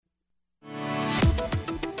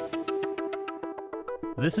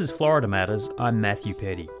This is Florida Matters. I'm Matthew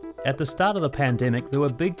Petty. At the start of the pandemic, there were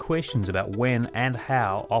big questions about when and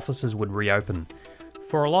how offices would reopen.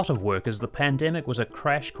 For a lot of workers, the pandemic was a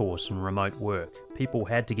crash course in remote work. People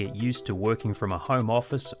had to get used to working from a home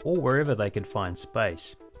office or wherever they could find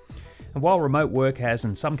space. And while remote work has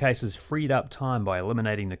in some cases freed up time by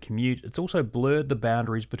eliminating the commute, it's also blurred the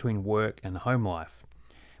boundaries between work and home life.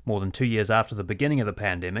 More than 2 years after the beginning of the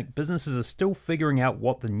pandemic, businesses are still figuring out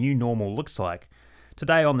what the new normal looks like.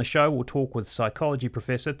 Today on the show, we'll talk with psychology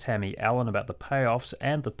professor Tammy Allen about the payoffs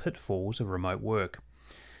and the pitfalls of remote work.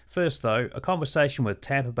 First though, a conversation with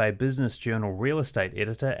Tampa Bay Business Journal real estate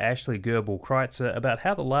editor Ashley Goebel-Kreitzer about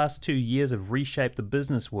how the last 2 years have reshaped the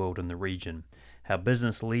business world in the region, how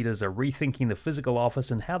business leaders are rethinking the physical office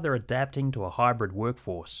and how they're adapting to a hybrid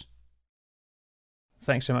workforce.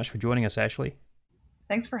 Thanks so much for joining us, Ashley.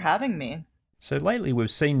 Thanks for having me. So lately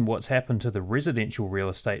we've seen what's happened to the residential real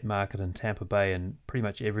estate market in Tampa Bay and pretty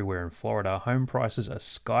much everywhere in Florida. Home prices are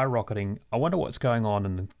skyrocketing. I wonder what's going on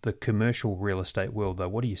in the commercial real estate world though.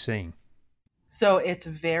 What are you seeing? So it's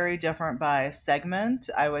very different by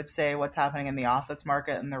segment. I would say what's happening in the office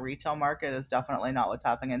market and the retail market is definitely not what's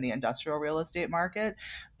happening in the industrial real estate market.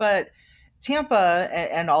 But Tampa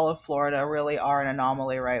and all of Florida really are an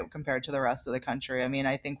anomaly, right, compared to the rest of the country. I mean,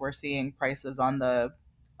 I think we're seeing prices on the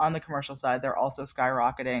commercial side, they're also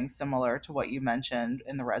skyrocketing, similar to what you mentioned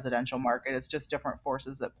in the residential market. It's just different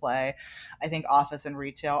forces at play. I think office and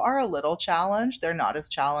retail are a little challenged. They're not as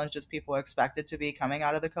challenged as people expected to be coming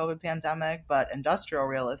out of the COVID pandemic, but industrial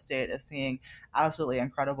real estate is seeing absolutely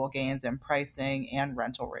incredible gains in pricing and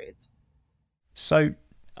rental rates. So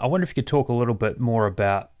I wonder if you could talk a little bit more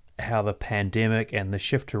about how the pandemic and the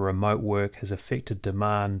shift to remote work has affected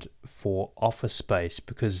demand for office space,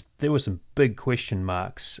 because there were some big question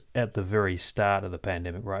marks at the very start of the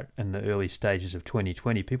pandemic, right? In the early stages of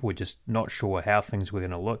 2020, people were just not sure how things were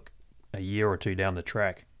going to look a year or two down the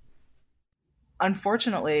track.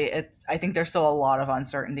 Unfortunately, I think there's still a lot of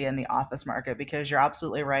uncertainty in the office market because you're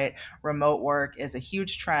absolutely right. Remote work is a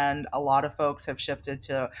huge trend. A lot of folks have shifted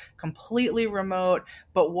to completely remote.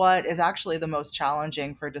 But what is actually the most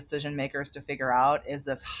challenging for decision makers to figure out is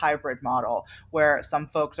this hybrid model where some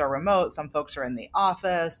folks are remote, some folks are in the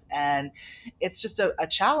office. And it's just a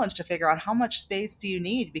challenge to figure out how much space do you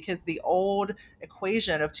need, because the old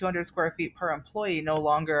equation of 200 square feet per employee no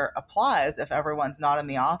longer applies if everyone's not in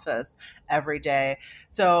the office every day.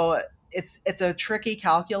 So it's a tricky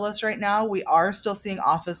calculus right now. We are still seeing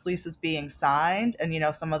office leases being signed, and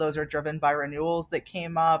some of those are driven by renewals that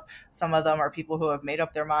came up. Some of them are people who have made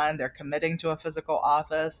up their mind, they're committing to a physical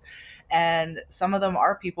office, and some of them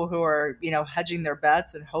are people who are hedging their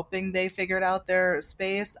bets and hoping they figured out their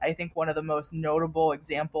space. I think one of the most notable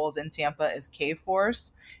examples in Tampa is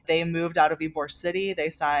K-Force. They moved out of Ybor City. They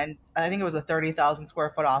signed, I think it was a 30,000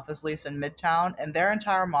 square foot office lease in Midtown, and their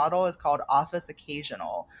entire model is called Office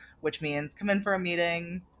Occasional, which means come in for a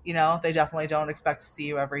meeting. They definitely don't expect to see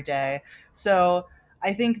you every day. So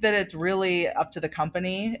I think that it's really up to the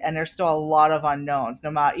company, and there's still a lot of unknowns.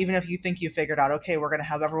 No matter, even if you think you figured out, okay, we're going to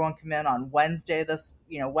have everyone come in on Wednesday.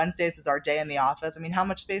 Wednesdays is our day in the office. I mean, how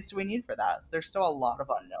much space do we need for that? So there's still a lot of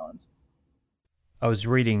unknowns. I was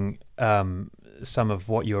reading some of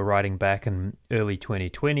what you were writing back in early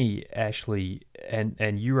 2020, Ashley,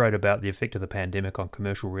 and you wrote about the effect of the pandemic on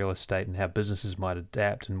commercial real estate and how businesses might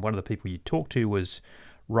adapt. And one of the people you talked to was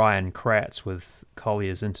Ryan Kratz with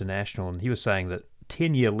Colliers International, and he was saying that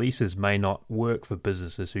 10-year leases may not work for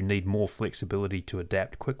businesses who need more flexibility to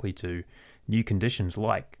adapt quickly to new conditions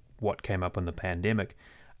like what came up in the pandemic.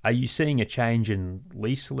 Are you seeing a change in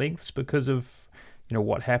lease lengths because of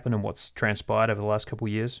what happened and what's transpired over the last couple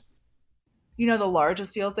of years? The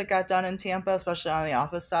largest deals that got done in Tampa, especially on the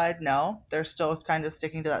office side, no, they're still kind of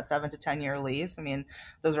sticking to that 7 to 10 year lease. I mean,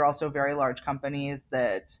 those are also very large companies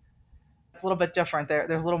that it's a little bit different.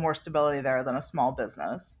 There's a little more stability there than a small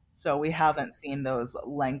business. So we haven't seen those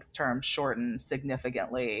length terms shorten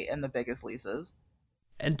significantly in the biggest leases.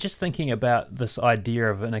 And just thinking about this idea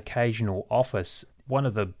of an occasional office, one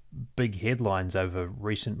of the big headlines over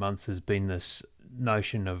recent months has been this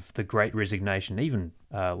notion of the Great Resignation, even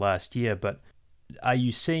last year. But are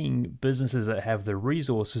you seeing businesses that have the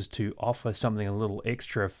resources to offer something a little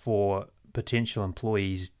extra for potential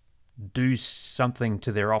employees do something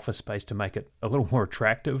to their office space to make it a little more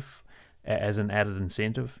attractive as an added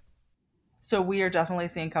incentive? So we are definitely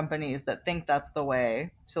seeing companies that think that's the way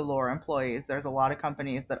to lure employees. There's a lot of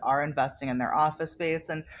companies that are investing in their office space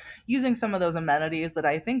and using some of those amenities that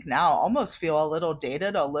I think now almost feel a little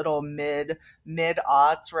dated, a little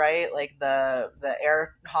mid-aughts, right? Like the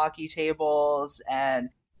air hockey tables and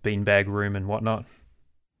beanbag room and whatnot.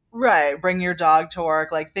 Right, bring your dog to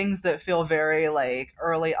work, like things that feel very like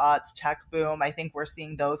early aughts tech boom. I think we're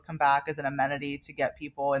seeing those come back as an amenity to get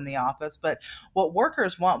people in the office. But what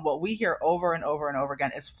workers want, what we hear over and over and over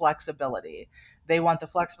again, is flexibility. They want the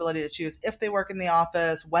flexibility to choose if they work in the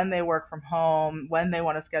office, when they work from home, when they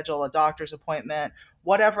want to schedule a doctor's appointment,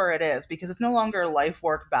 whatever it is, because it's no longer life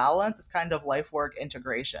work balance, it's kind of life work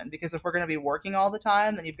integration. Because if we're going to be working all the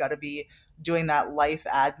time, then you've got to be doing that life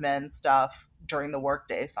admin stuff during the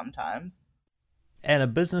workday sometimes. And are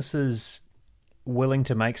businesses willing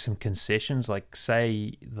to make some concessions? Like,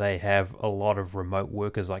 say they have a lot of remote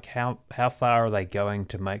workers, like how far are they going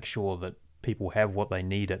to make sure that people have what they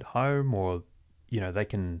need at home, or they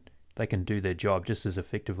can do their job just as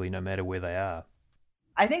effectively no matter where they are?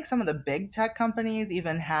 I think some of the big tech companies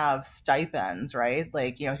even have stipends, right?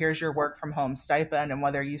 Like, here's your work from home stipend, and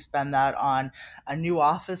whether you spend that on a new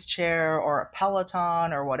office chair or a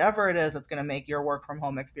Peloton or whatever it is that's going to make your work from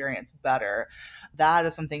home experience better. That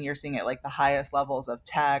is something you're seeing at like the highest levels of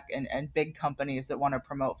tech and big companies that want to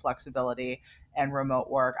promote flexibility and remote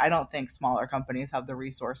work. I don't think smaller companies have the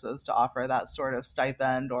resources to offer that sort of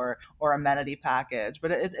stipend or amenity package,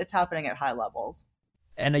 but it's happening at high levels.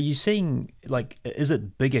 And are you seeing, like, is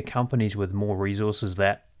it bigger companies with more resources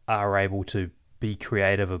that are able to be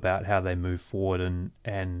creative about how they move forward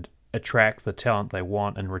and attract the talent they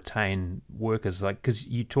want and retain workers? Like, because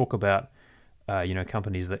you talk about,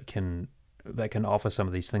 companies that can offer some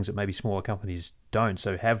of these things that maybe smaller companies don't.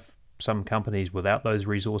 So have some companies without those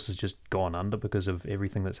resources just gone under because of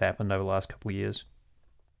everything that's happened over the last couple of years?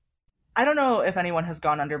 I don't know if anyone has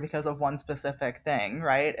gone under because of one specific thing,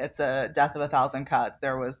 right? It's a death of a thousand cuts.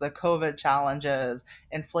 There was the COVID challenges,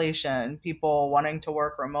 inflation, people wanting to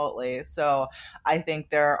work remotely. So I think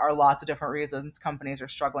there are lots of different reasons companies are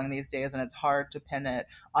struggling these days, and it's hard to pin it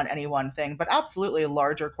on any one thing. But absolutely,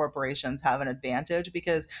 larger corporations have an advantage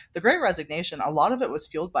because the Great Resignation, a lot of it was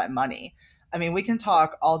fueled by money. I mean, we can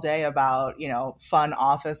talk all day about, fun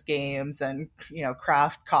office games and,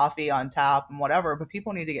 craft coffee on tap and whatever, but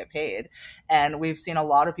people need to get paid. And we've seen a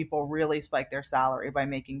lot of people really spike their salary by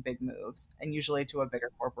making big moves, and usually to a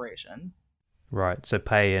bigger corporation. Right. So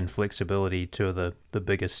pay and flexibility, two of the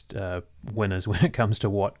biggest winners when it comes to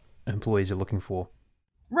what employees are looking for.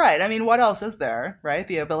 Right. I mean, what else is there, right?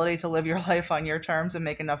 The ability to live your life on your terms and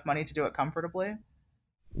make enough money to do it comfortably.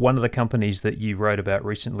 One of the companies that you wrote about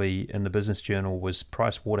recently in the Business Journal was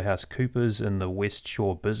PricewaterhouseCoopers in the West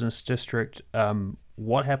Shore Business District.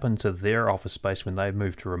 What happened to their office space when they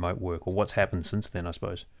moved to remote work, or what's happened since then, I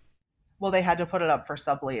suppose? Well, they had to put it up for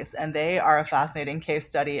sublease. And they are a fascinating case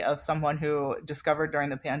study of someone who discovered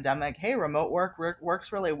during the pandemic, hey, remote work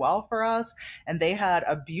works really well for us. And they had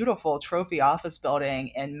a beautiful trophy office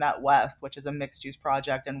building in Met West, which is a mixed use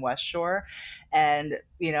project in West Shore. And,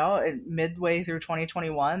 midway through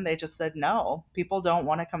 2021, they just said, no, people don't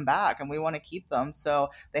want to come back and we want to keep them.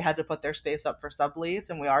 So they had to put their space up for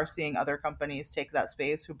sublease. And we are seeing other companies take that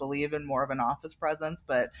space who believe in more of an office presence.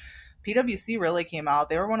 But PwC really came out.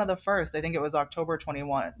 They were one of the first, I think it was October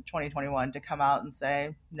 2021, to come out and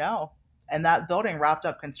say no. And that building wrapped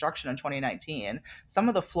up construction in 2019. Some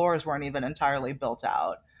of the floors weren't even entirely built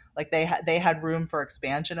out. Like they had room for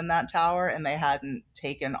expansion in that tower, and they hadn't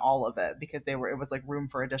taken all of it because it was like room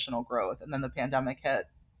for additional growth. And then the pandemic hit,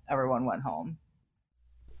 everyone went home.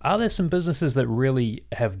 Are there some businesses that really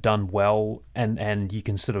have done well, and you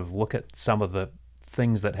can sort of look at some of the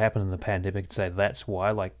things that happened in the pandemic and say that's why?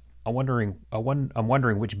 Like, I'm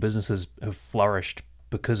wondering which businesses have flourished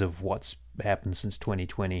because of what's happened since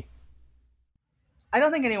 2020. I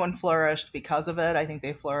don't think anyone flourished because of it. I think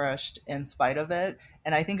they flourished in spite of it.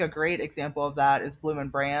 And I think a great example of that is Bloomin'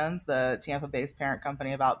 Brands, the Tampa-based parent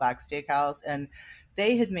company of Outback Steakhouse. And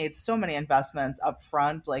they had made so many investments up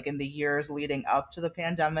front, like in the years leading up to the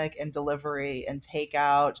pandemic, in delivery and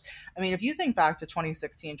takeout. I mean, if you think back to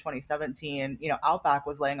 2016, 2017, Outback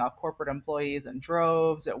was laying off corporate employees in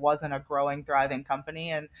droves. It wasn't a growing, thriving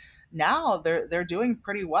company. And now they're doing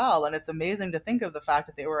pretty well, and it's amazing to think of the fact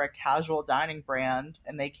that they were a casual dining brand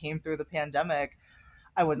and they came through the pandemic.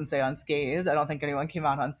 I wouldn't say unscathed. I don't think anyone came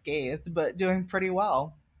out unscathed, but doing pretty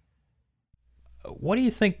well. What do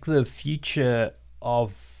you think the future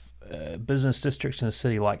of business districts in a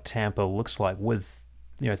city like Tampa looks like, with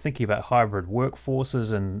thinking about hybrid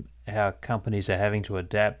workforces and how companies are having to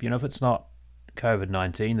adapt? If it's not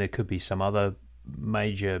COVID-19, there could be some other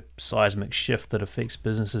major seismic shift that affects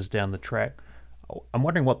businesses down the track. I'm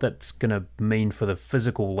wondering what that's going to mean for the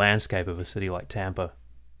physical landscape of a city like Tampa.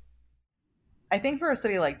 I think for a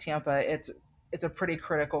city like Tampa, it's a pretty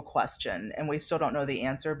critical question, and we still don't know the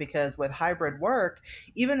answer because with hybrid work,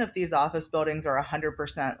 even if these office buildings are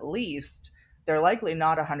 100% leased, they're likely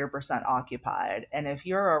not 100% occupied. And if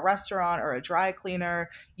you're a restaurant or a dry cleaner,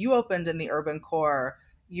 you opened in the urban core,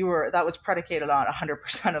 that was predicated on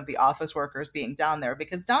 100% of the office workers being down there,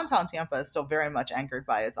 because downtown Tampa is still very much anchored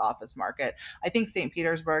by its office market. I think St.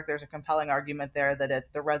 Petersburg, there's a compelling argument there that it's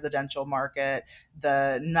the residential market,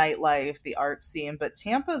 the nightlife, the art scene, but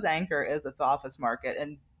Tampa's anchor is its office market,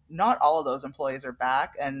 and not all of those employees are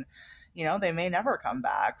back, and they may never come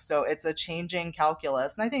back. So it's a changing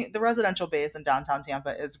calculus. And I think the residential base in downtown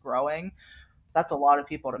Tampa is growing. That's a lot of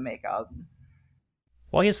people to make up.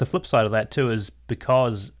 Well, I guess the flip side of that too is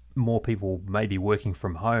because more people may be working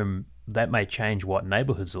from home, that may change what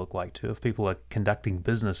neighborhoods look like too. If people are conducting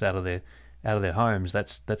business out of their homes,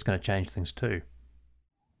 that's going to change things too.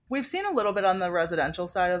 We've seen a little bit on the residential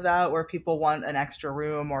side of that where people want an extra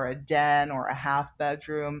room or a den or a half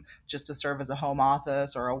bedroom just to serve as a home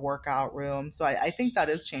office or a workout room. So I think that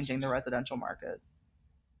is changing the residential market.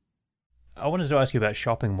 I wanted to ask you about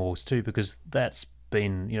shopping malls too, because that's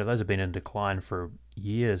been, those have been in decline for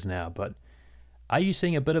years now. But are you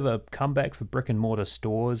seeing a bit of a comeback for brick and mortar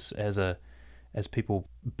stores as people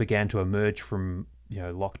began to emerge from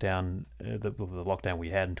lockdown, the lockdown we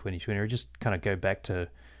had in 2020, or just kind of go back to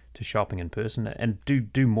shopping in person? And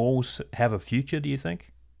do malls have a future, do you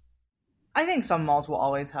think? I think some malls will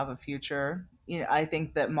always have a future. I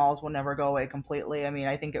think that malls will never go away completely. I mean,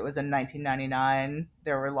 I think it was in 1999.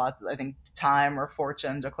 There were lots, I think Time or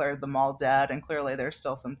Fortune declared the mall dead, and clearly there's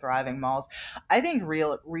still some thriving malls. I think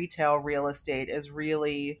retail real estate is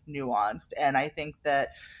really nuanced. And I think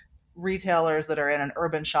that retailers that are in an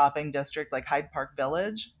urban shopping district like Hyde Park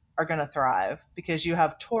Village are going to thrive because you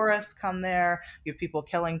have tourists come there, you have people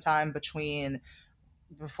killing time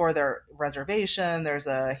before their reservation. There's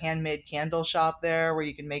a handmade candle shop there where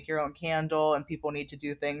you can make your own candle, and people need to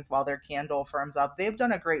do things while their candle firms up. They've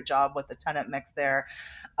done a great job with the tenant mix there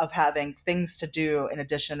of having things to do in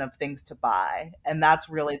addition of things to buy. And that's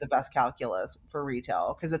really the best calculus for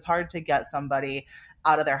retail, because it's hard to get somebody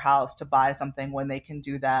out of their house to buy something when they can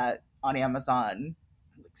do that on Amazon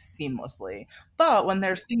seamlessly. But when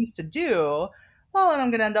there's things to do, well, and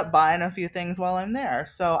I'm going to end up buying a few things while I'm there.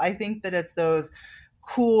 So I think that it's those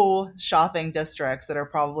cool shopping districts that are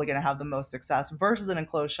probably going to have the most success versus an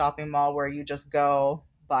enclosed shopping mall where you just go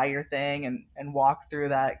buy your thing and walk through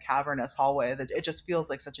that cavernous hallway. That it just feels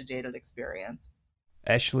like such a dated experience.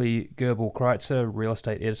 Ashley Goebel-Kreitzer, real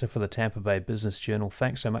estate editor for the Tampa Bay Business Journal.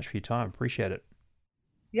 Thanks so much for your time. Appreciate it.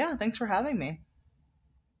 Yeah, thanks for having me.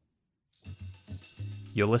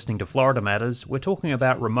 You're listening to Florida Matters. We're talking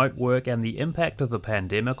about remote work and the impact of the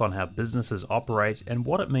pandemic on how businesses operate and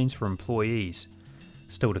what it means for employees.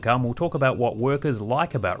 Still to come, we'll talk about what workers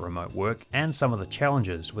like about remote work and some of the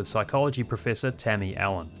challenges with psychology professor Tammy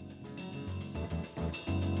Allen.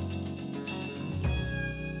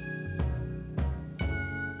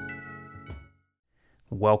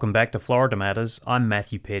 Welcome back to Florida Matters. I'm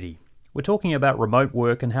Matthew Petty. We're talking about remote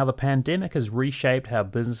work and how the pandemic has reshaped how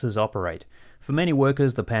businesses operate. For many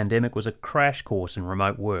workers, the pandemic was a crash course in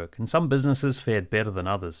remote work, and some businesses fared better than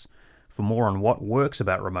others. For more on what works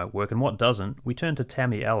about remote work and what doesn't, we turn to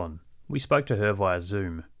Tammy Allen. We spoke to her via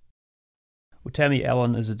Zoom. Well, Tammy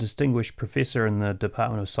Allen is a distinguished professor in the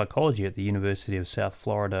Department of Psychology at the University of South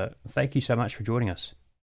Florida. Thank you so much for joining us.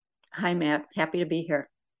 Hi, Matt. Happy to be here.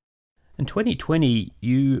 In 2020,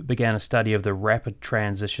 you began a study of the rapid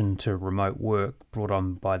transition to remote work brought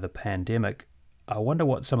on by the pandemic. I wonder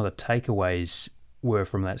what some of the takeaways were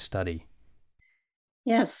from that study.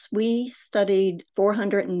 Yes, we studied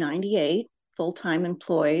 498 full-time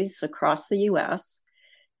employees across the U.S.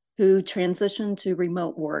 who transitioned to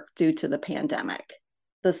remote work due to the pandemic.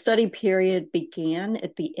 The study period began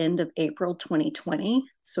at the end of April 2020,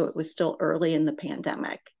 so it was still early in the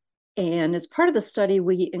pandemic. And as part of the study,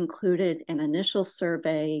 we included an initial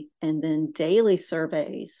survey and then daily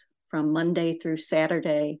surveys from Monday through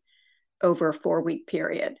Saturday over a 4-week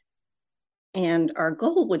period. And our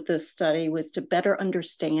goal with this study was to better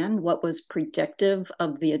understand what was predictive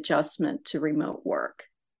of the adjustment to remote work.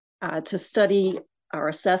 To study or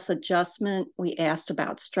assess adjustment, we asked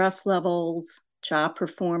about stress levels, job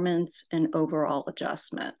performance, and overall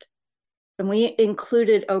adjustment. And we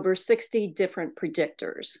included over 60 different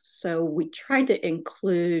predictors. So we tried to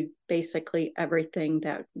include basically everything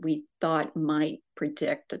that we thought might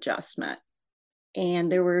predict adjustment.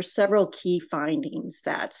 And there were several key findings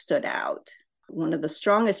that stood out. One of the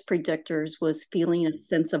strongest predictors was feeling a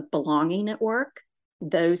sense of belonging at work.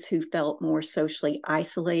 Those who felt more socially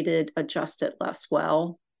isolated adjusted less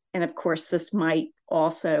well. And of course, this might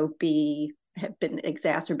also have been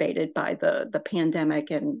exacerbated by the pandemic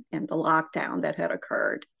and the lockdown that had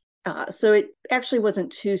occurred. So it actually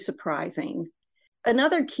wasn't too surprising.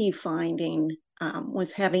 Another key finding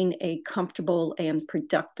was having a comfortable and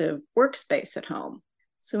productive workspace at home.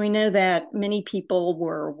 So we know that many people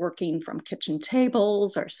were working from kitchen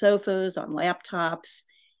tables or sofas on laptops,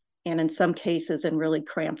 and in some cases in really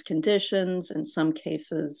cramped conditions, in some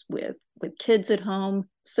cases with kids at home.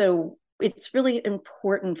 So it's really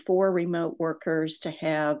important for remote workers to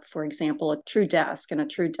have, for example, a true desk and a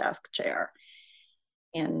true desk chair.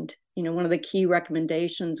 And one of the key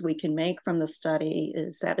recommendations we can make from the study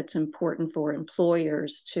is that it's important for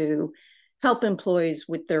employers to help employees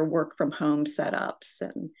with their work from home setups,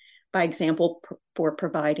 and by example, for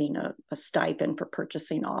providing a stipend for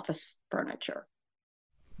purchasing office furniture.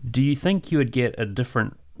 Do you think you would get a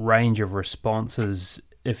different range of responses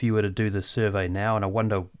if you were to do the survey now? And I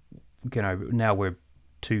wonder, now we're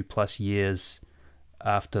 2+ years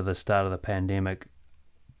after the start of the pandemic,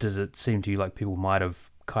 does it seem to you like people might have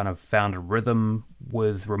kind of found a rhythm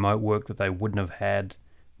with remote work that they wouldn't have had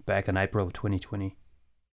back in April of 2020?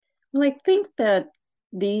 Well, I think that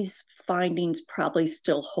these findings probably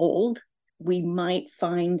still hold. We might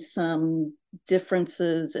find some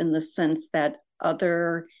differences in the sense that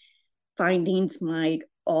other findings might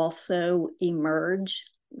also emerge.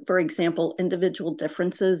 For example, individual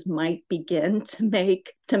differences might begin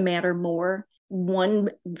to matter more. One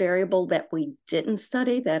variable that we didn't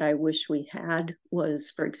study that I wish we had was,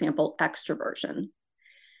 for example, extroversion.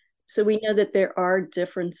 So we know that there are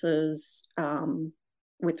differences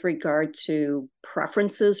with regard to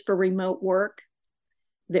preferences for remote work.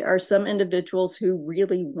 There are some individuals who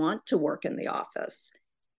really want to work in the office,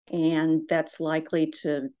 and that's likely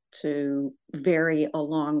to vary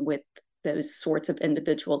along with those sorts of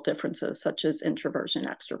individual differences, such as introversion,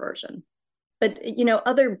 extroversion. But,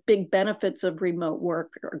 other big benefits of remote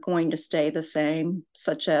work are going to stay the same,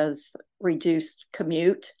 such as reduced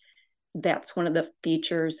commute. That's one of the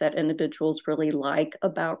features that individuals really like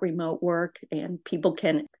about remote work, and people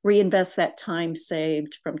can reinvest that time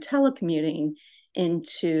saved from telecommuting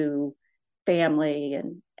into family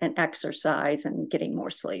and exercise and getting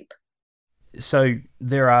more sleep. So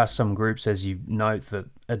there are some groups, as you note, that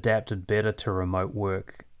adapted better to remote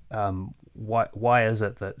work. Why is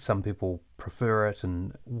it that some people prefer it,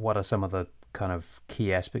 and what are some of the kind of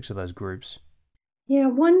key aspects of those groups? Yeah,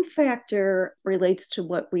 one factor relates to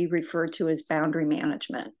what we refer to as boundary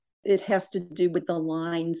management. It has to do with the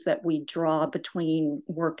lines that we draw between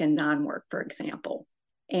work and non-work, for example.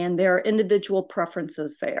 And there are individual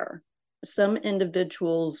preferences there. Some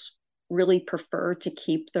individuals really prefer to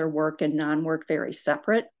keep their work and non-work very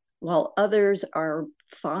separate, while others are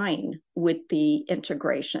fine with the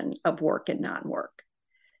integration of work and non-work.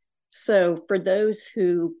 So for those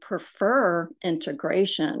who prefer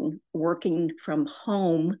integration, working from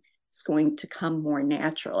home is going to come more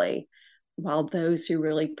naturally, while those who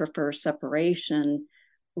really prefer separation,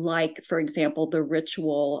 like, for example, the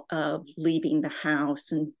ritual of leaving the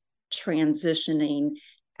house and transitioning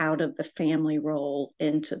out of the family role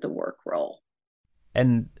into the work role.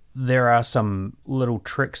 And there are some little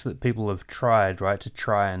tricks that people have tried, right, to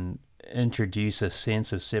try and introduce a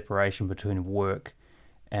sense of separation between work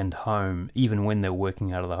and home, even when they're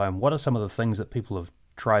working out of the home. What are some of the things that people have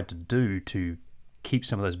tried to do to keep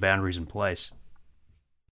some of those boundaries in place?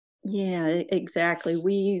 Yeah, exactly.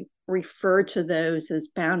 We refer to those as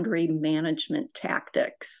boundary management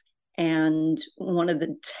tactics. And one of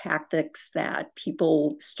the tactics that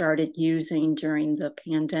people started using during the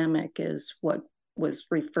pandemic is what was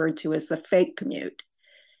referred to as the fake commute.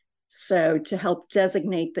 So to help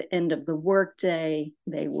designate the end of the workday,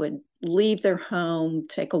 they would leave their home,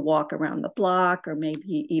 take a walk around the block, or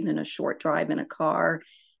maybe even a short drive in a car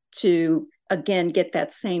to, again, get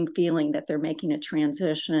that same feeling that they're making a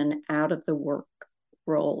transition out of the work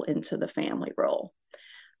role into the family role.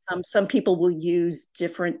 Some people will use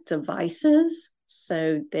different devices.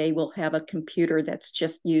 So they will have a computer that's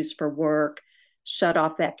just used for work, shut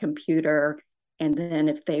off that computer, and then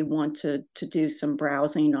if they want to do some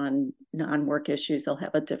browsing on non-work issues, they'll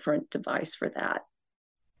have a different device for that.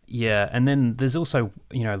 Yeah, and then there's also,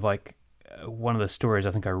 like one of the stories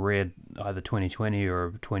I think I read either 2020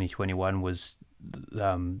 or 2021 was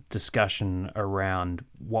discussion around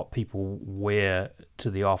what people wear to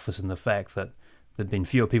the office and the fact that there'd been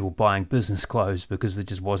fewer people buying business clothes because there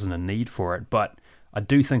just wasn't a need for it. But I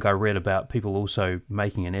do think I read about people also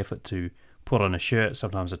making an effort to put on a shirt,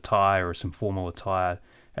 sometimes a tie or some formal attire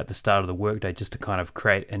at the start of the workday, just to kind of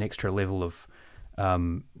create an extra level of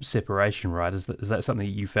separation, right? Is that something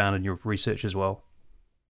that you found in your research as well?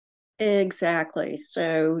 Exactly.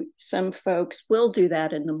 So some folks will do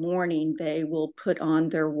that in the morning. They will put on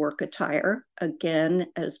their work attire, again,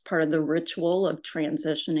 as part of the ritual of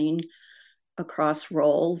transitioning across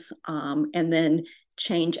roles, and then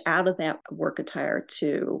change out of that work attire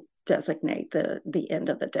to designate the end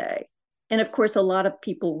of the day. And of course, a lot of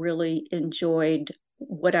people really enjoyed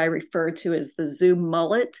what I refer to as the Zoom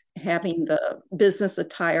mullet, having the business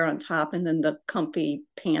attire on top and then the comfy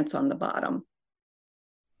pants on the bottom.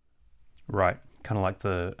 Right. Kind of like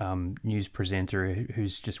the news presenter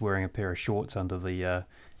who's just wearing a pair of shorts under the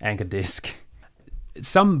anchor desk.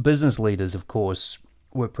 Some business leaders, of course,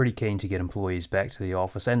 were pretty keen to get employees back to the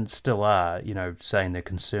office and still are, saying they're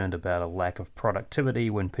concerned about a lack of productivity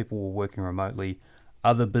when people were working remotely.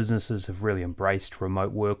 Other businesses have really embraced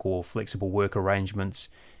remote work or flexible work arrangements.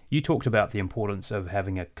 You talked about the importance of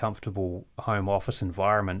having a comfortable home office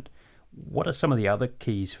environment. What are some of the other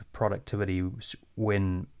keys for productivity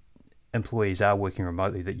when employees are working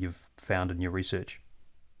remotely that you've found in your research?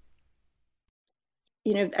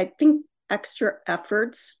 I think extra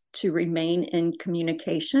efforts to remain in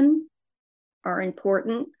communication are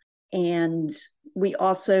important. And we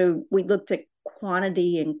looked at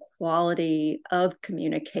quantity and quality of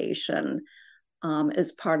communication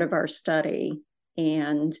as part of our study.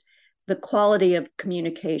 And the quality of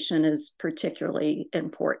communication is particularly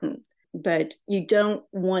important. But you don't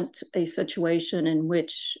want a situation in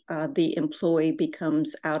which the employee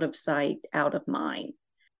becomes out of sight, out of mind.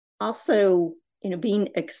 Also, being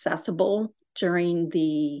accessible during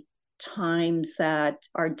the times that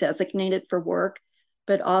are designated for work,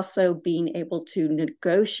 but also being able to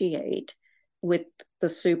negotiate with the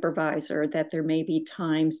supervisor that there may be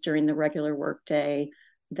times during the regular workday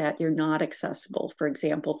that you're not accessible, for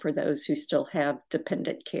example, for those who still have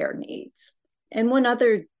dependent care needs. And one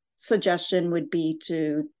other suggestion would be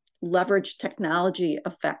to leverage technology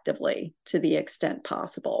effectively to the extent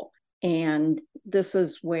possible. And this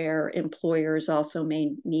is where employers also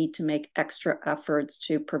may need to make extra efforts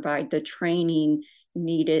to provide the training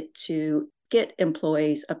needed to get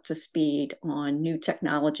employees up to speed on new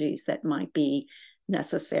technologies that might be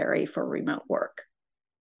necessary for remote work.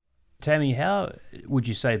 Tammy, how would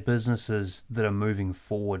you say businesses that are moving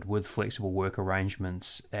forward with flexible work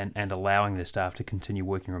arrangements and allowing their staff to continue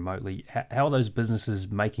working remotely, how are those businesses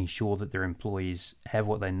making sure that their employees have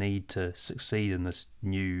what they need to succeed in this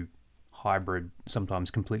new hybrid, sometimes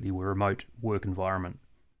completely remote work environment?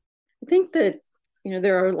 I think that,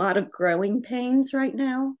 there are a lot of growing pains right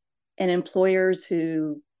now, and employers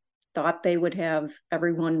who thought they would have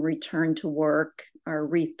everyone return to work are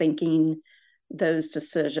rethinking those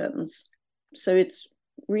decisions. So it's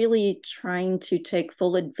really trying to take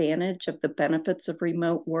full advantage of the benefits of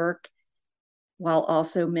remote work while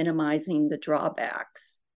also minimizing the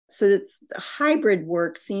drawbacks. So it's hybrid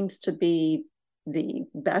work seems to be the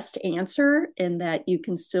best answer in that you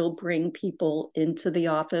can still bring people into the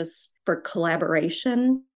office for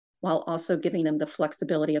collaboration while also giving them the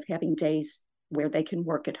flexibility of having days where they can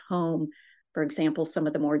work at home. For example, some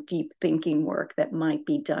of the more deep thinking work that might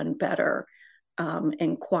be done better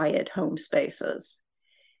in quiet home spaces.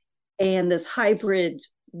 And this hybrid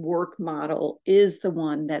work model is the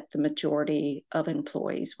one that the majority of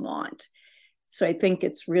employees want. So I think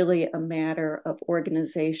it's really a matter of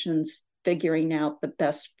organizations figuring out the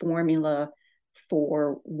best formula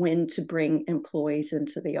for when to bring employees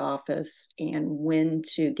into the office and when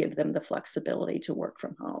to give them the flexibility to work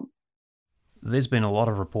from home. There's been a lot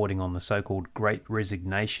of reporting on the so-called Great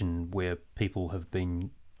Resignation, where people have been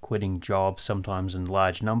quitting jobs, sometimes in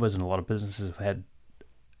large numbers, and a lot of businesses have had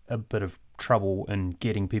a bit of trouble in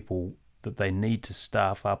getting people that they need to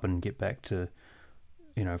staff up and get back to,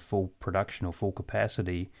 full production or full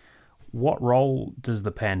capacity. What role does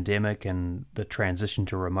the pandemic and the transition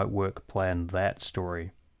to remote work play in that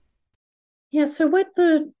story? Yeah, so what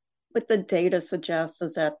the data suggests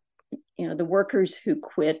is that the workers who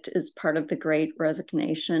quit as part of the Great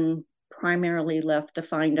Resignation primarily left to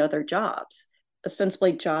find other jobs,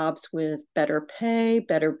 ostensibly jobs with better pay,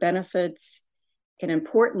 better benefits, and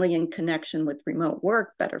importantly, in connection with remote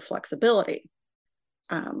work, better flexibility.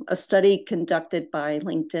 A study conducted by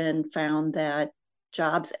LinkedIn found that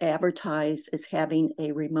jobs advertised as having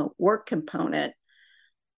a remote work component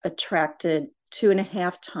attracted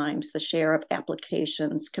 2.5 times the share of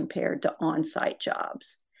applications compared to on-site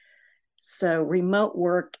jobs. So remote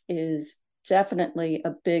work is definitely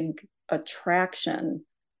a big attraction,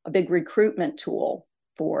 a big recruitment tool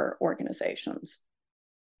for organizations.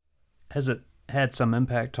 Has it had some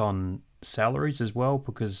impact on salaries as well?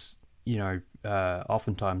 Because,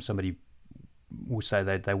 oftentimes somebody will say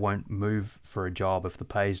that they won't move for a job if the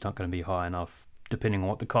pay is not going to be high enough depending on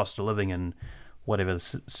what the cost of living in whatever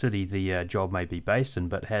city the job may be based in,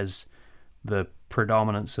 but has the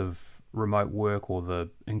predominance of remote work or the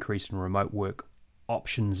increase in remote work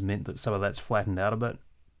options meant that some of that's flattened out a bit?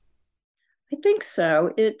 I think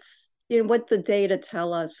so. It's, what the data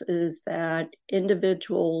tell us is that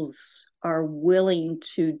individuals are willing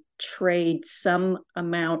to trade some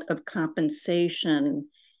amount of compensation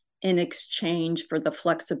in exchange for the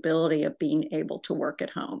flexibility of being able to work at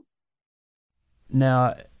home.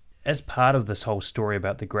 Now, as part of this whole story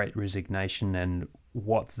about the Great Resignation and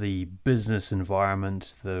what the business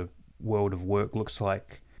environment, the world of work looks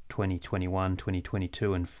like 2021,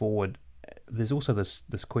 2022 and forward, there's also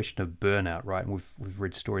this question of burnout, right? And we've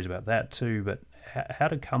read stories about that too, but how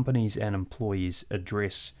do companies and employees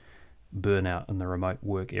address burnout in the remote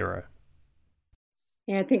work era?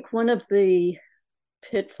 Yeah, I think one of the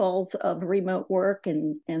pitfalls of remote work,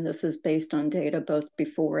 and this is based on data both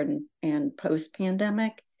before and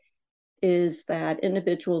post-pandemic, is that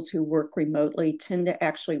individuals who work remotely tend to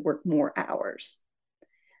actually work more hours.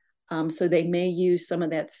 So they may use some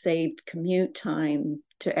of that saved commute time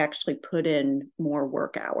to actually put in more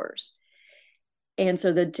work hours. And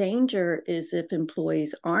so the danger is if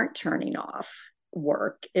employees aren't turning off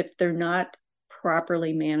work, if they're not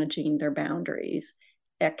properly managing their boundaries,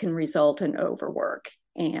 that can result in overwork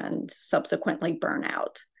and subsequently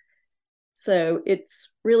burnout. So it's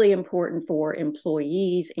really important for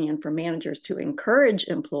employees and for managers to encourage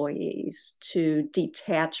employees to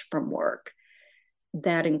detach from work.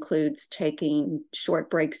 That includes taking short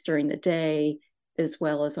breaks during the day, as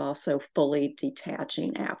well as also fully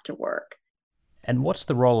detaching after work. And what's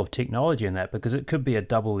the role of technology in that? Because it could be a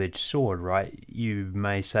double-edged sword, right? You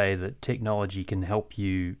may say that technology can help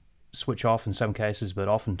you switch off in some cases, but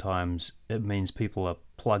oftentimes it means people are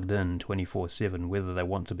plugged in 24/7, whether they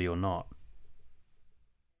want to be or not.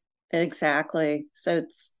 Exactly. So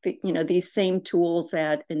it's these same tools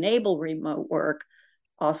that enable remote work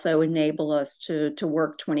also enable us to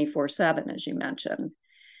work 24/7, as you mentioned.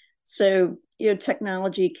 So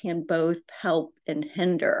technology can both help and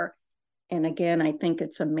hinder. And again, I think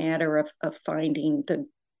it's a matter of finding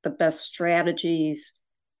the best strategies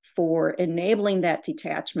for enabling that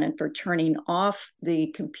detachment, for turning off the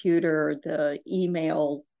computer, the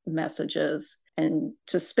email messages, and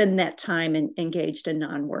to spend that time engaged in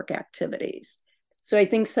non-work activities. So I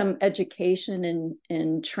think some education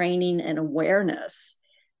and training and awareness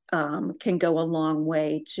can go a long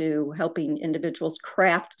way to helping individuals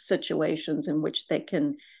craft situations in which they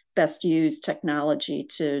can best use technology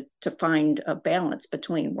to find a balance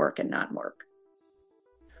between work and non-work.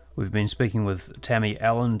 We've been speaking with Tammy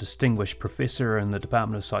Allen, Distinguished Professor in the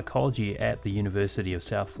Department of Psychology at the University of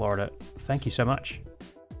South Florida. Thank you so much.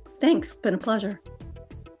 Thanks, been a pleasure.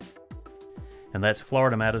 And that's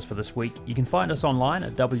Florida Matters for this week. You can find us online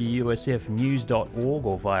at wusfnews.org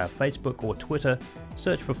or via Facebook or Twitter.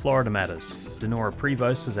 Search for Florida Matters. Denora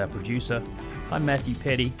Prevost is our producer. I'm Matthew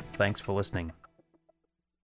Petty. Thanks for listening.